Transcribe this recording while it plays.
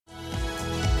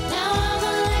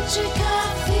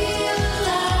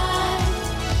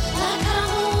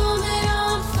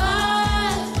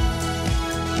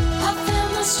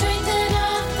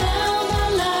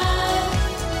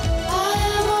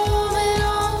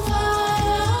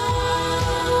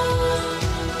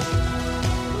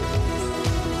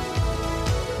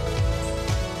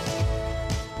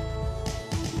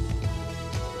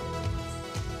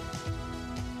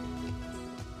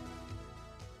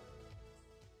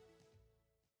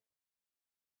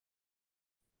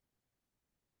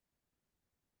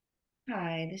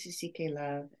Hi, this is CK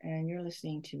Love, and you're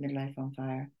listening to Midlife on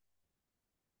Fire.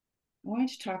 I wanted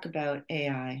to talk about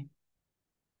AI,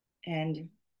 and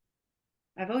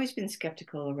I've always been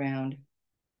skeptical around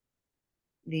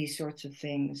these sorts of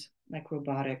things like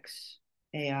robotics,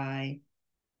 AI,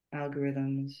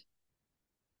 algorithms,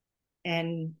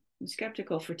 and I'm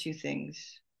skeptical for two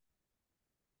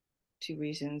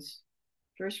reasons.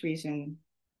 First reason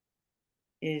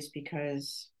is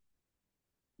because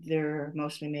they're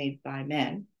mostly made by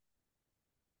men,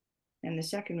 and the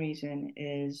second reason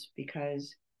is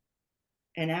because,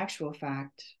 in actual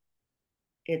fact,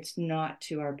 it's not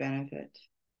to our benefit.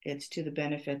 It's to the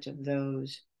benefit of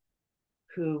those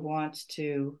who wants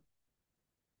to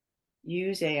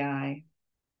use AI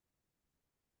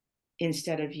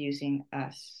instead of using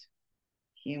us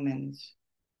humans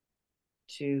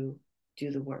to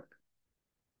do the work.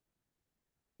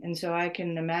 And so I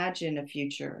can imagine a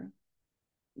future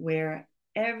where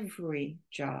every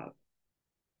job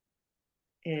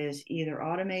is either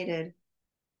automated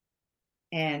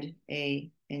and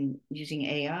using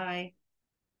AI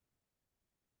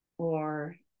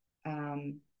or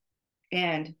um,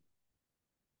 and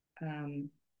um,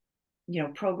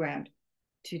 programmed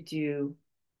to do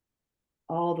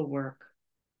all the work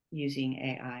using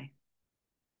AI.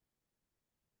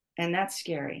 And that's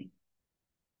scary.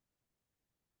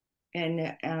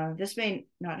 And this may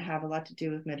not have a lot to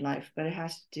do with midlife, but it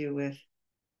has to do with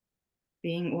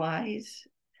being wise,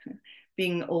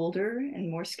 being older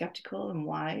and more skeptical and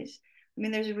wise. I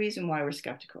mean, there's a reason why we're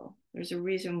skeptical. There's a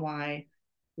reason why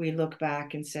we look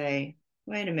back and say,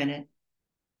 wait a minute,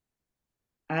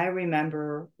 I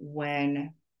remember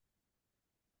when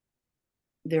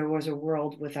there was a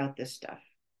world without this stuff,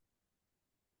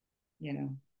 you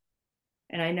know.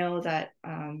 And I know that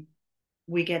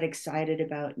we get excited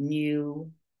about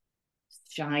new,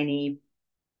 shiny,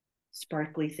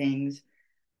 sparkly things.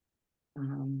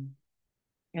 Um,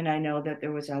 and I know that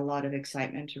there was a lot of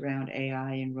excitement around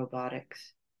AI and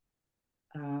robotics,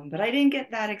 but I didn't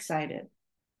get that excited.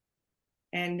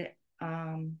 And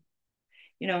um,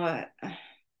 you know,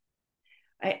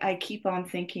 I keep on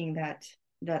thinking that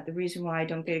the reason why I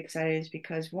don't get excited is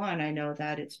because one, I know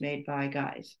that it's made by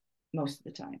guys most of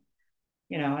the time.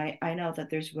 I know that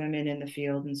there's women in the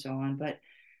field and so on, but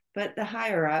the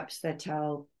higher ups that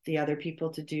tell the other people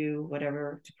to do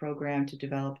whatever, to program, to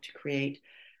develop, to create,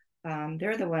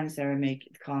 they're the ones that are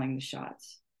calling the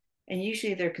shots, and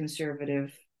usually they're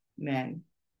conservative men.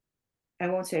 I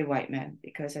won't say white men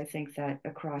because I think that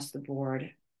across the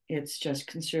board it's just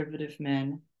conservative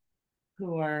men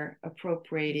who are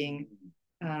appropriating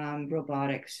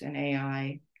robotics and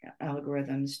AI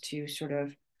algorithms to sort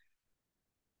of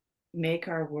make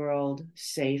our world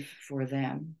safe for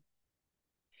them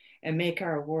and make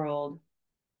our world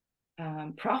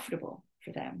profitable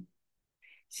for them.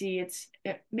 See,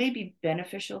 it may be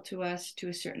beneficial to us to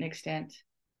a certain extent.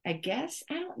 I guess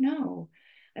I don't know.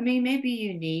 I mean, maybe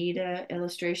you need an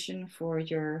illustration for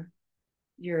your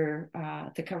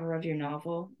the cover of your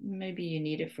novel. Maybe you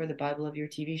need it for the Bible of your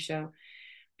TV show.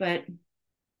 But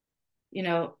you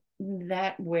know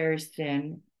that wears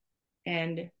thin,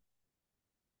 and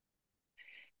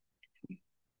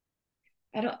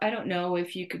I don't know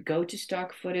if you could go to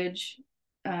stock footage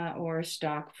or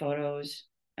stock photos.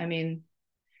 I mean,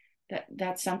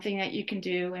 that's something that you can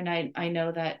do, and I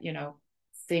know that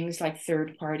things like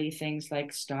third party things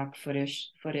like stock footage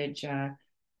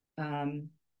um,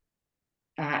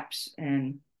 apps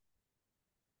and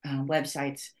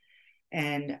websites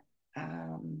and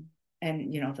um,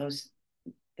 and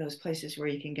those places where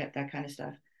you can get that kind of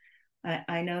stuff.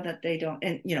 I know that they don't,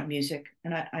 and music,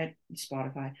 and I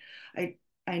Spotify. I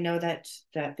I know that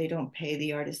they don't pay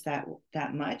the artist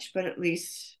that much, but at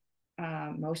least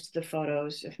most of the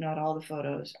photos, if not all the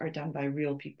photos, are done by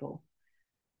real people.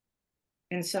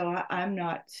 And so I'm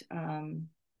not, and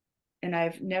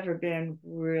I've never been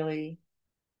really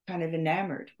kind of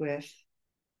enamored with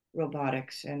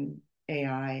robotics and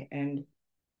AI and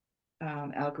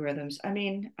algorithms. I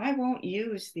mean, I won't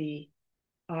use the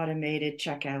automated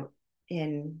checkout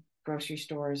in grocery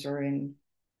stores or in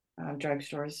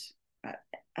drugstores.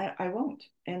 I won't,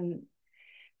 and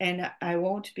I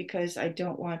won't because I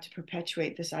don't want to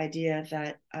perpetuate this idea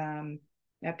that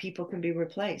people can be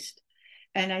replaced.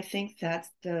 And I think that's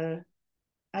the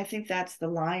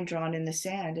line drawn in the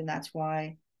sand, and that's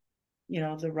why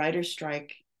the writer's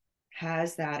strike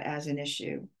has that as an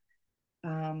issue.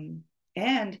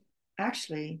 And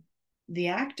actually, the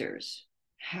actors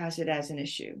has it as an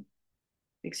issue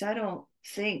because I don't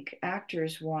think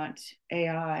actors want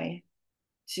AI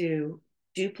to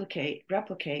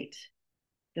replicate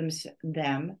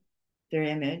them, their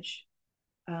image,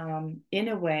 in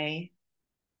a way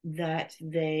that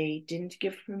they didn't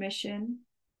give permission,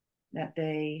 that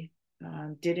they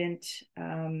didn't,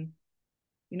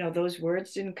 those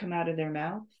words didn't come out of their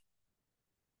mouth.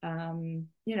 You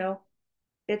know,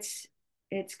 it's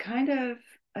it's kind of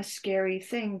a scary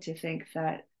thing to think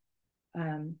that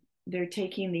um, they're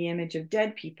taking the image of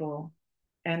dead people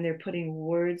and they're putting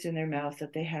words in their mouth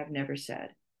that they have never said.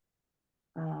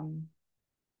 Um,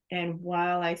 and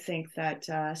while I think that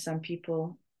some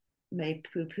people may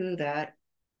poo-poo that,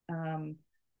 um,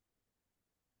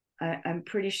 I'm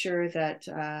pretty sure that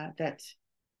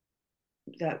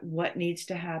what needs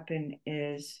to happen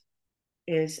is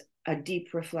a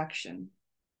deep reflection.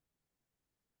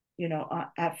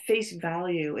 At face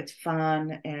value, it's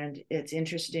fun and it's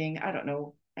interesting. I don't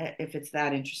know if it's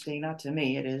that interesting. Not to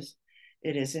me, it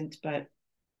isn't. But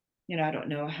I don't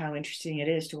know how interesting it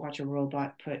is to watch a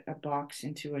robot put a box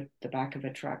into the back of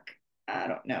a truck. I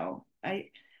don't know.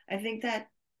 I think that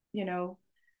you know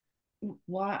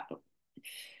why.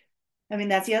 I mean,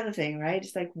 that's the other thing, right?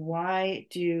 It's like, why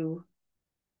do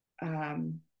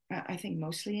I think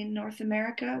mostly in North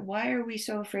America, why are we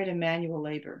so afraid of manual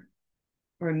labor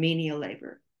or menial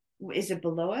labor? Is it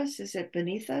below us? Is it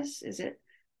beneath us? Is it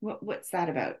what's that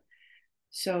about?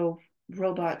 So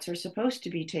robots are supposed to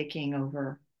be taking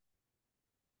over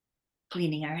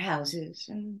cleaning our houses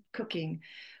and cooking,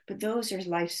 but those are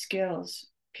life skills.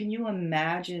 Can you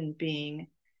imagine being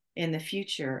in the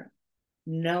future,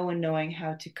 no one knowing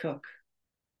how to cook,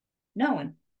 no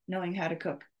one knowing how to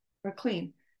cook or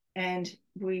clean, and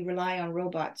we rely on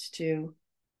robots to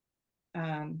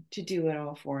do it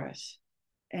all for us?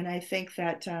 And I think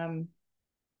that I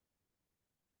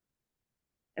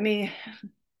mean,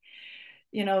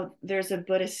 there's a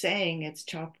Buddhist saying, it's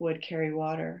chop wood, carry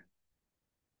water.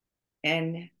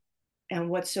 And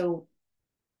what's so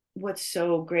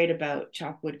great about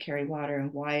chop wood, carry water,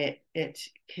 and why it's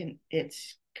kind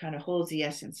of holds the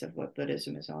essence of what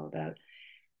Buddhism is all about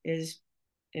is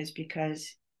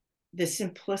because the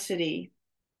simplicity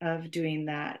of doing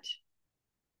that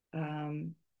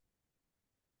um,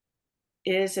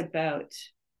 is about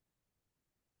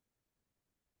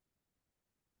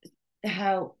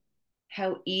how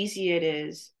easy it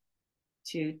is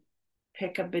to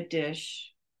pick up a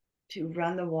dish, to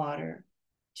run the water,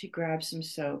 to grab some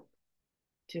soap,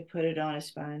 to put it on a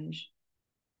sponge,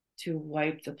 to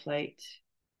wipe the plate,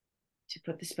 to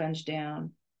put the sponge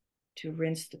down, to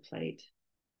rinse the plate,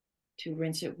 to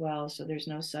rinse it well so there's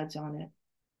no suds on it,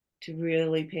 to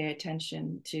really pay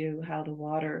attention to how the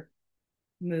water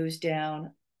moves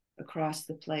down across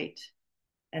the plate.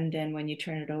 And then when you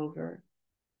turn it over,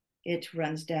 it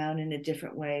runs down in a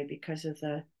different way because of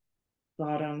the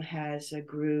bottom has a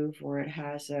groove, or it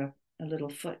has a little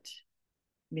foot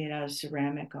made out of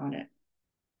ceramic on it.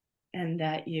 And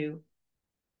that you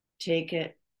take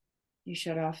it, you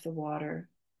shut off the water,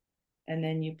 and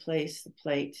then you place the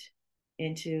plate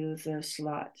into the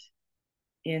slot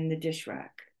in the dish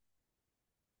rack.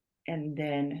 And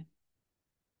then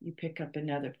you pick up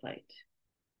another plate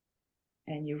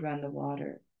and you run the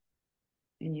water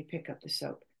and you pick up the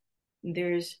soap.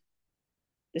 There's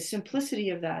the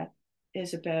simplicity of that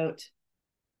is about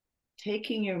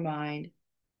taking your mind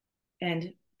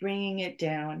and bringing it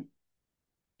down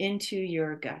into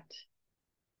your gut,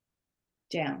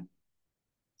 down,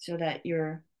 so that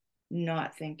you're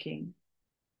not thinking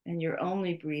and you're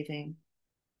only breathing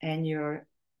and you're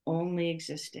only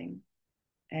existing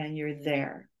and you're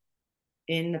there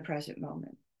in the present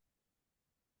moment.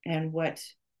 And what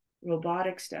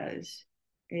robotics does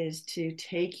is to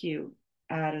take you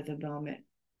out of the moment,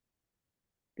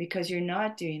 because you're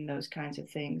not doing those kinds of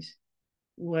things.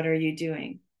 What are you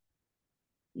doing?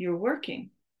 You're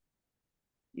working.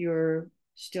 You're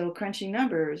still crunching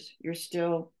numbers. You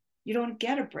don't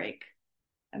get a break.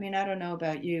 I mean, I don't know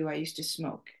about you. I used to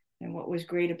smoke. And what was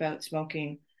great about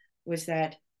smoking was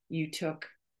that you took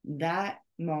that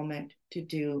moment to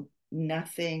do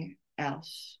nothing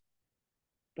else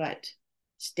but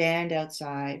stand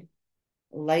outside,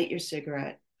 light your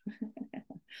cigarette,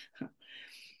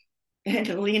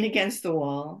 and lean against the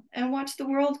wall and watch the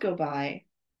world go by.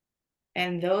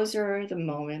 And those are the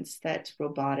moments that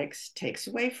robotics takes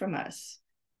away from us.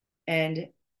 And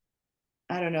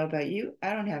I don't know about you,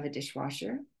 I don't have a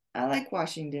dishwasher. I like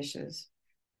washing dishes.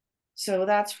 So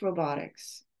that's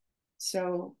robotics.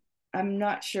 So I'm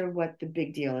not sure what the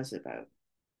big deal is about.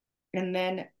 And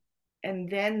then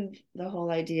the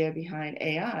whole idea behind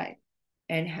AI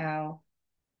and how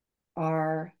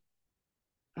our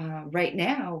right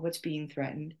now what's being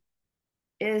threatened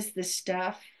is the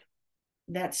stuff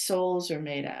that souls are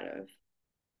made out of: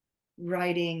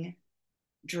 writing,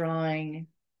 drawing,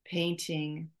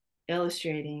 painting,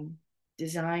 illustrating,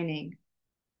 designing.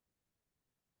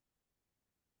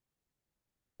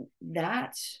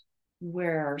 That's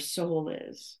where our soul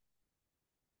is.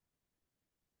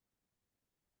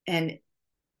 And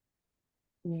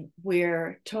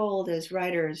we're told as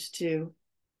writers to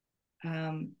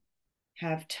um,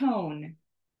 have tone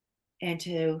and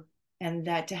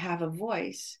that to have a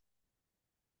voice,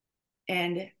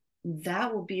 and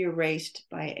that will be erased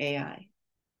by AI,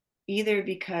 either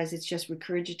because it's just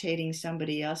regurgitating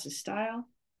somebody else's style,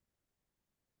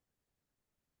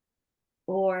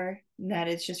 or that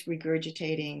it's just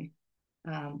regurgitating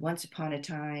once upon a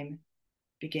time,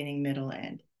 beginning, middle,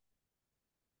 end.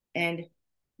 And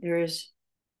there is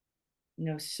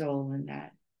no soul in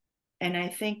that. And I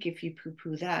think if you poo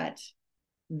poo that,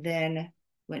 then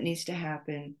what needs to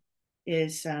happen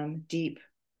is some deep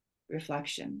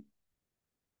reflection,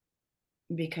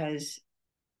 because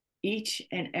each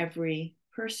and every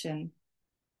person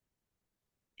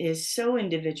is so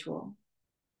individual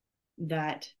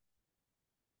that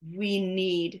we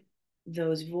need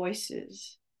those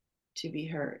voices to be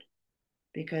heard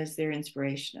because they're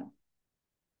inspirational.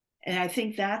 And I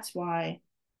think that's why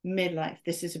midlife,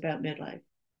 this is about midlife,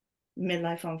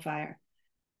 midlife on fire.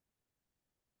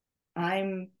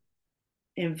 I'm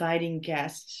inviting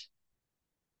guests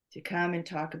to come and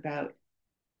talk about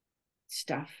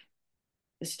stuff,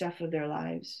 the stuff of their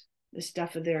lives, the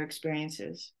stuff of their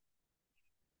experiences.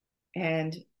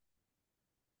 And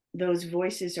those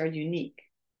voices are unique.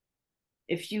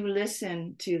 If you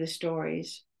listen to the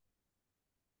stories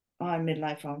on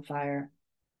Midlife on Fire,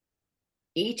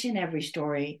 each and every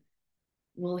story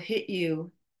will hit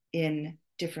you in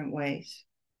different ways.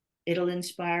 It'll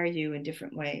inspire you in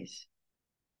different ways.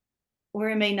 Or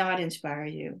it may not inspire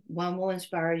you. One will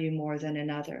inspire you more than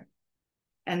another.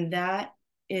 And that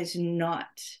is not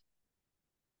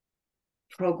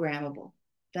programmable.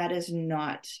 That is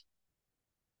not,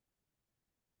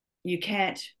 you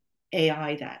can't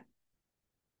AI that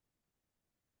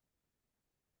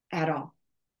at all.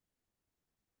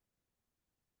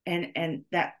 And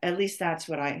that, at least that's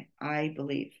what I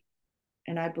believe.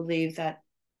 And I believe that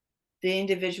the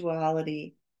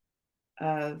individuality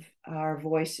of our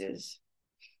voices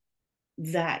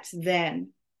that then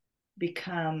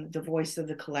become the voice of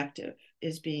the collective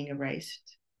is being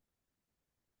erased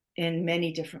in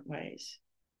many different ways,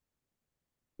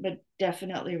 but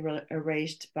definitely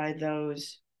erased by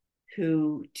those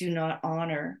who do not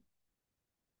honor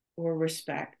or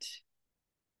respect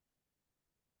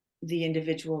the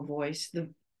individual voice,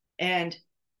 and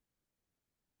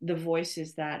the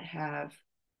voices that have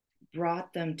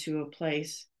brought them to a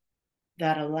place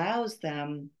that allows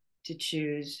them to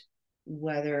choose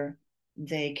whether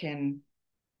they can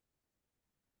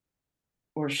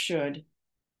or should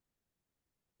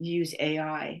use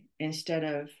AI instead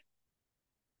of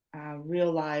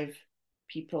real live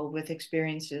people with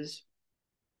experiences.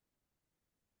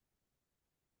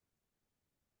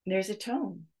 There's a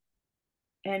tone,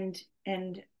 and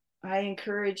I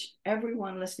encourage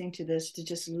everyone listening to this to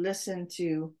just listen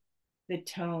to the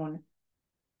tone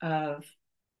of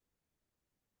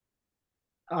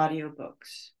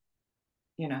audiobooks,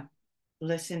 you know,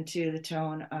 listen to the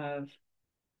tone of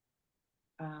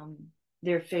um,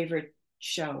 their favorite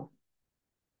show,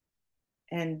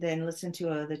 and then listen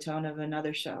to the tone of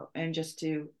another show, and just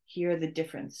to hear the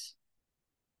difference,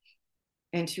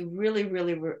 and to really,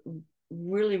 really,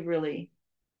 really, really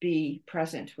be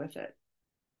present with it.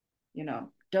 You know,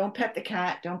 don't pet the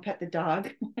cat, don't pet the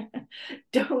dog,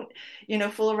 don't,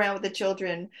 fool around with the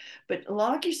children, but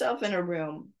lock yourself in a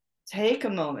room, take a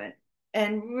moment,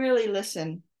 and really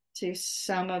listen to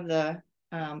some of the,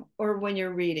 or when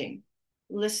you're reading,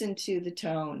 listen to the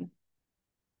tone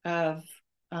of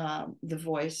the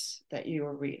voice that you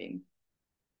are reading.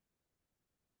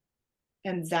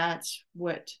 And that's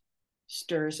what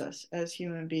stirs us as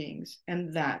human beings.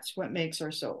 And that's what makes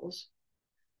our souls.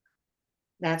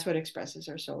 That's what expresses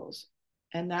our souls.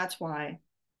 And that's why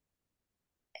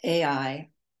AI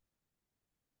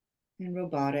and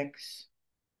robotics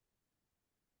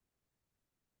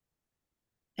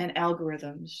and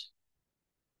algorithms,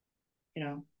 you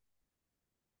know,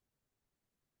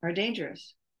 are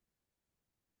dangerous.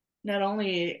 Not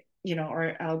only,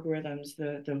 are algorithms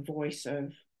the voice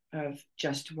of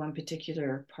just one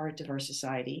particular part of our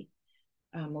society,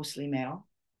 mostly male.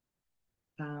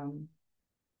 Um,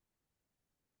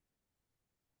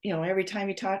 every time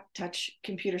you touch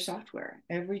computer software,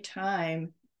 every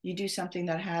time you do something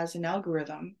that has an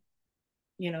algorithm,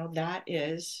 that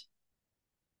is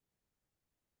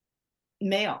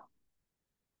male.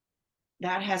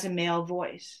 That has a male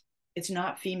voice. It's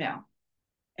not female.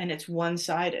 and it's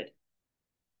one-sided.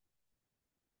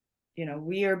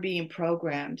 We are being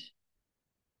programmed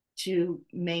to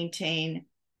maintain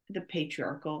the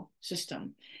patriarchal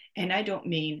system. And I don't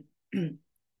mean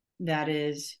that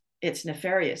it's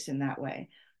nefarious in that way.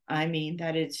 I mean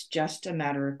that it's just a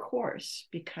matter of course,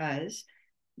 because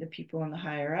the people in the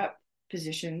higher up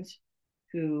positions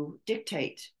who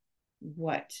dictate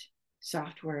what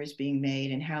software is being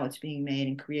made and how it's being made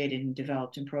and created and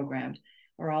developed and programmed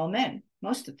are all men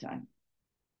most of the time,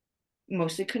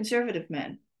 mostly conservative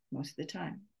men most of the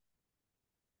time.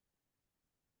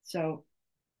 So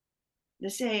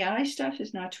this AI stuff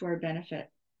is not to our benefit.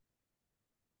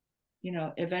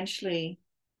 Eventually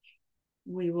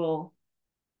we will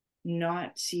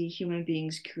not see human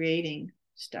beings creating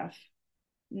stuff,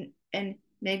 and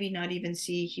maybe not even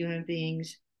see human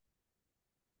beings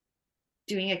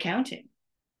doing accounting,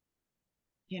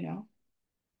 doing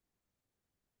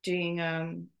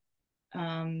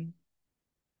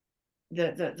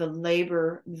the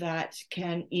labor that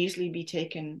can easily be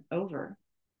taken over.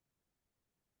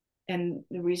 And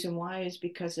the reason why is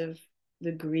because of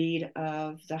the greed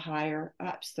of the higher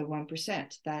ups, the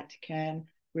 1% that can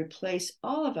replace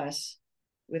all of us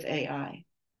with AI.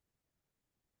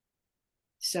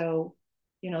 So,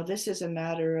 this is a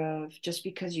matter of just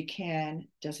because you can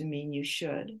doesn't mean you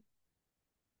should.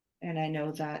 And I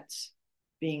know that's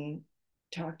being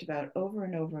talked about over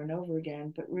and over and over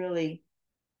again, but really,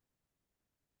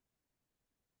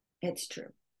 it's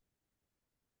true.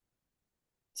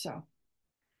 So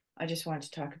I just wanted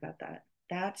to talk about that.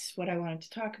 That's what I wanted to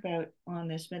talk about on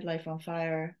this Midlife on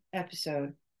Fire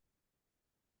episode.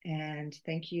 And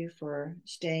thank you for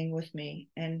staying with me.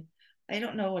 And I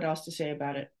don't know what else to say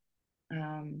about it.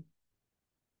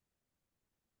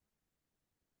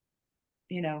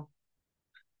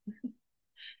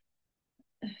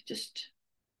 Just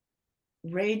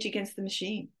rage against the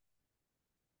machine.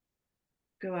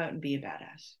 Go out and be a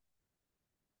badass.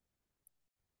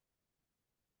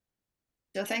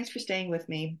 So thanks for staying with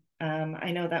me.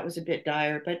 I know that was a bit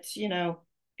dire, but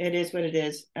it is what it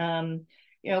is.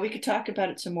 We could talk about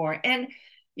it some more. And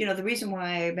the reason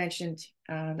why I mentioned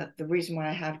that the reason why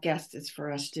I have guests is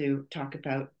for us to talk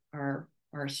about our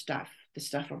stuff, the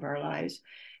stuff of our lives,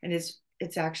 and it's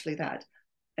actually that,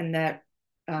 and that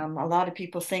a lot of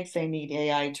people think they need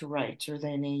AI to write, or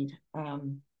they need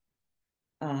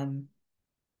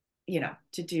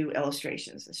to do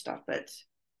illustrations and stuff, but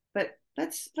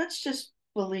let's just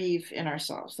believe in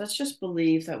ourselves. Let's just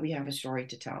believe that we have a story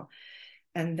to tell,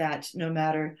 and that no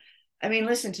matter, I mean,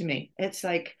 listen to me. It's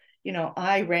like,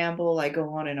 I ramble, I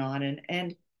go on,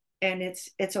 and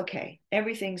it's okay.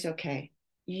 Everything's okay.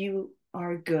 You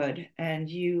are good, and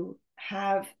you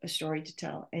have a story to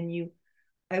tell, and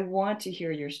I want to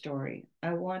hear your story.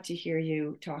 I want to hear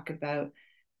you talk about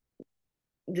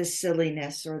the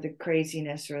silliness or the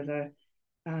craziness or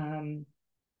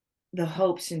the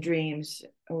hopes and dreams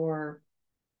or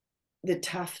the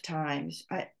tough times.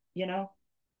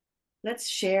 Let's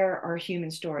share our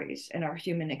human stories and our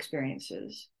human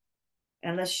experiences,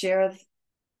 and let's share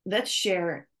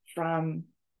from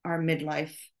our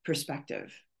midlife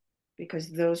perspective, because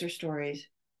those are stories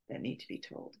that need to be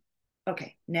told.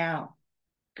 Okay, now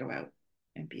go out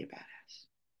and be a badass.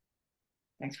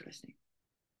 Thanks for listening.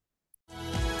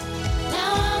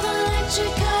 Now I'm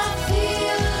electric, I feel